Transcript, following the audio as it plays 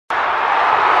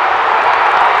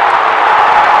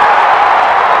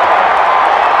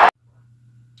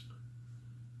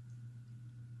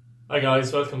Hi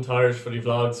guys, welcome to Irish Footy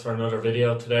Vlogs for another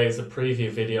video. Today is a preview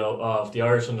video of the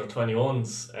Irish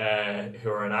under-21s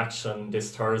who are in action this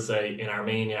Thursday in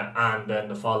Armenia and then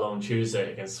the following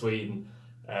Tuesday against Sweden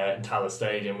in Tallaght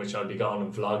Stadium, which I'll be going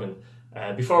and vlogging.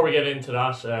 Before we get into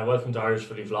that, welcome to Irish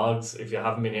Footy Vlogs. If you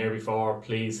haven't been here before,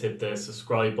 please hit the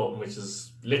subscribe button, which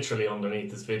is literally underneath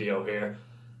this video here.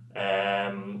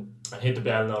 And hit the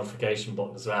bell notification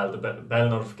button as well. The bell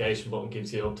notification button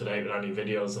keeps you up to date with any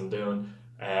videos I'm doing.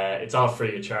 It's all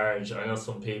free of charge. I know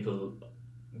some people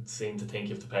seem to think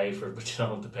you have to pay for it, but you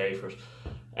don't have to pay for it.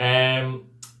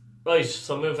 Right,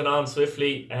 so moving on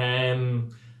swiftly.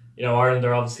 Ireland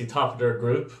are obviously top of their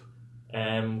group.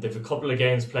 They've a couple of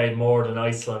games played more than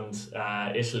Iceland,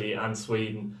 Italy and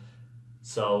Sweden.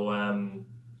 So,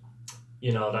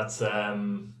 that's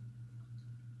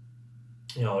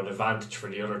an advantage for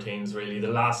the other teams, really. The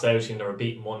last outing, they were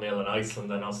beaten 1-0 in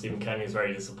Iceland. I know Stephen Kenny is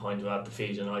very disappointed with that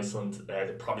defeat in Iceland.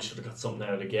 They probably should have got something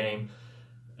out of the game.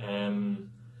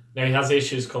 Now, he has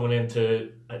issues coming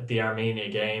into the Armenia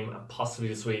game and possibly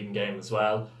the Sweden game as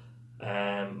well.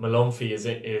 Malumphey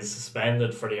is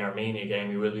suspended for the Armenia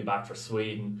game. He will be back for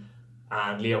Sweden.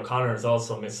 And Leo Connor is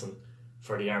also missing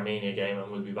for the Armenia game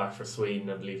and will be back for Sweden.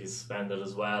 I believe he's suspended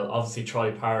as well. Obviously,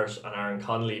 Troy Parrott and Aaron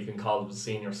Connolly have been called to the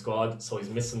senior squad, so he's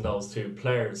missing those two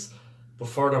players. But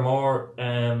furthermore,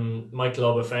 Michael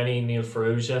Obafemi, Neil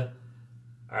Ferrugia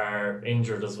are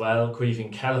injured as well.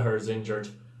 Caoimhín Kelleher is injured.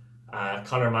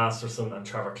 Conor Masterson and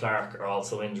Trevor Clark are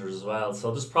also injured as well. So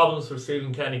there's problems for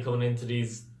Stephen Kenny coming into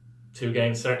these two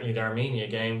games. Certainly the Armenia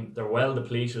game, they're well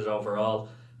depleted overall.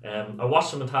 I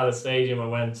watched them at Tallaght Stadium. I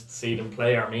went to see them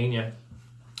play Armenia,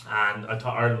 and I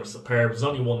thought Ireland was superb. It was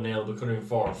only 1-0, but could have been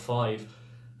 4 or 5.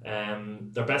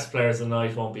 Their best players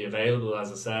tonight won't be available,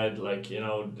 as I said.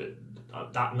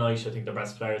 That night, I think their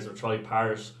best players were Troy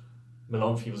Parrott.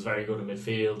 Malumphey was very good in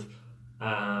midfield,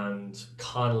 and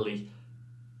Connolly.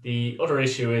 The other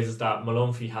issue is that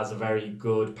Malumphey has a very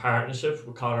good partnership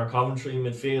with Conor Coventry in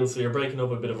midfield, so you're breaking up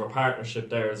a bit of a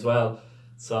partnership there as well.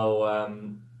 So,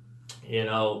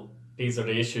 these are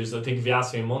the issues. I think if you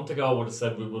asked me a month ago, I would have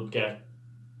said we would get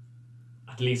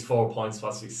at least 4 points,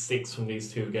 possibly 6 from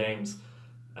these two games.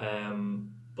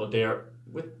 But they're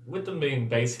with them being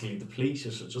basically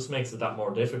depleted, it just makes it that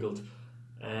more difficult.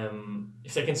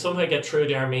 If they can somehow get through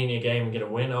the Armenia game and get a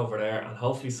win over there, and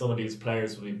hopefully some of these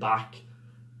players will be back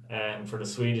for the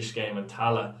Swedish game in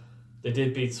Tallaght. They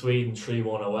did beat Sweden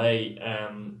 3-1 away.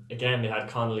 Again, they had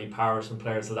Connolly, Parrott and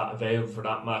players of that available for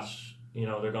that match.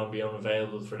 They're going to be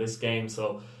unavailable for this game.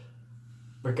 So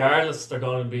regardless, they're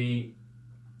going to be,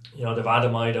 they've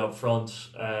Adamide up front.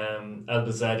 El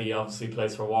Bazzetti obviously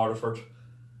plays for Waterford.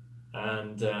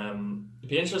 And it'd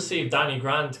be interesting to see if Danny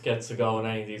Grant gets a go in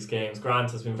any of these games.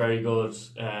 Grant has been very good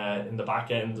in the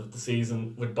back end of the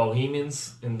season with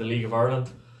Bohemians in the League of Ireland.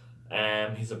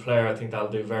 He's a player I think that'll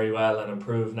do very well and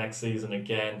improve next season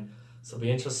again. So it'll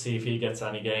be interesting to see if he gets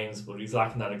any games, but he's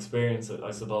lacking that experience, I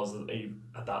suppose,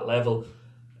 at that level.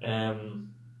 So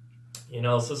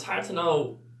it's hard to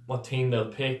know what team they'll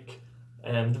pick.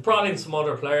 They brought in some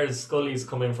other players. Scully's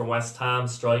come in from West Ham,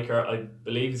 striker. I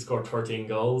believe he scored 13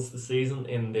 goals this season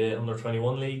in the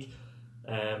under-21 league.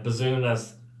 Bazoon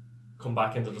has come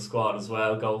back into the squad as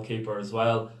well, goalkeeper as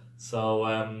well. So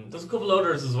there's a couple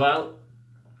others as well.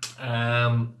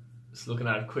 Just looking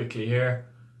at it quickly here.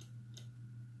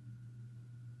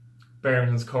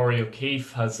 Birmingham's Corey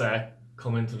O'Keefe has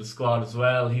come into the squad as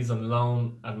well. He's on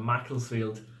loan at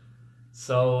Macclesfield.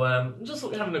 So just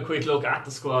having a quick look at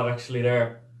the squad actually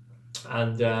there.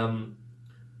 And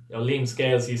Liam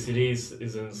Scales, UCD,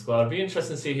 is in the squad. It'd be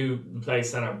interesting to see who plays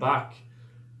centre back,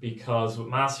 because with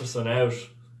Masterson out,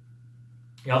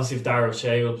 obviously if Darragh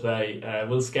O'Shea will play,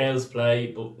 will Scales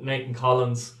play, but Nathan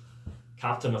Collins,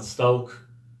 captain at Stoke,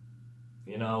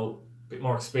 a bit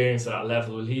more experience at that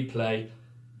level, will he play?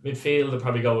 Midfield, they'll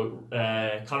probably go with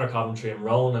Conor Coventry and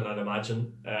Ronan, I'd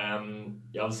imagine.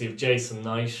 Obviously, if Jason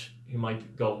Knight, he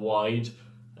might go wide.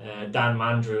 Dan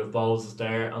Mandrew of Bowes is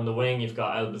there. On the wing, you've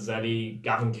got El Bazzetti.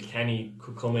 Gavin Kilkenny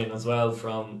could come in as well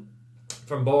from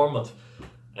Bournemouth.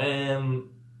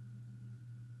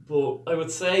 But I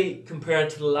would say, compared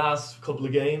to the last couple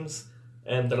of games,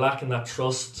 they're lacking that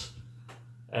trust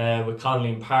with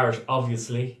Connolly and Parrott,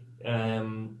 obviously.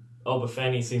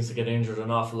 Obafemi seems to get injured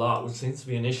an awful lot, which seems to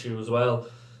be an issue as well.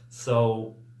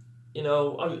 So,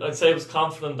 I'd say I was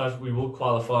confident that we would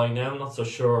qualify. Now I'm not so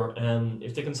sure.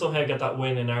 If they can somehow get that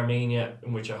win in Armenia,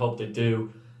 in which I hope they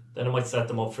do, then it might set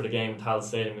them up for the game at Tallaght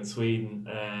Stadium in Sweden.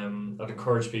 I'd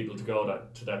encourage people to go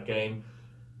to that game.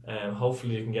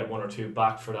 Hopefully they can get 1 or 2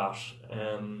 back for that.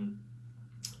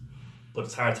 but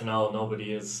it's hard to know.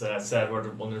 Nobody has said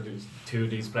whether one or two of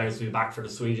these players will be back for the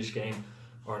Swedish game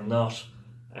or not.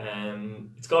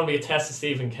 It's going to be a test of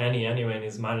Stephen Kenny anyway in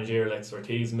his managerial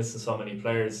expertise, missing so many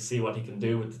players, to see what he can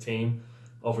do with the team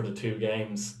over the 2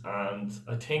 games. And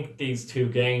I think these 2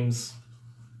 games,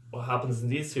 what happens in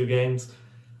these 2 games,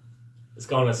 it's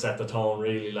going to set the tone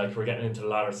really. Like, we're getting into the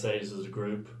latter stages of the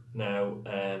group now.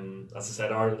 As I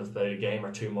said, Ireland have played a game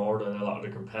or 2 more than a lot of the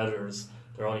competitors.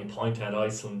 They're only a point ahead.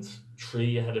 Iceland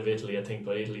 3 ahead of Italy, I think,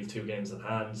 but Italy have 2 games in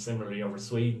hand, similarly over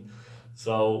Sweden.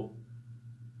 So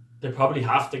they probably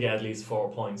have to get at least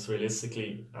 4 points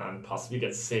realistically, and possibly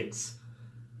get 6.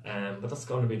 But that's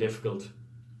going to be difficult,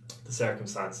 the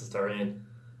circumstances they're in.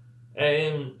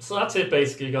 So that's it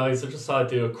basically, guys. I just thought I'd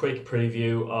do a quick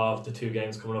preview of the 2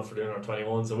 games coming up for the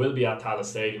under-21s. I will be at Tallaght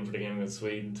Stadium for the game against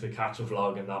Sweden to catch a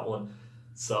vlog in that one.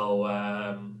 So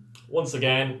once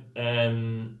again,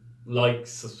 like,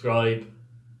 subscribe.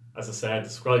 As I said, the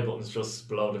subscribe button is just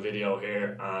below the video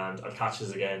here, and I'll catch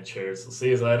you again. Cheers. I'll see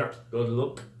you later. Good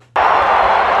luck.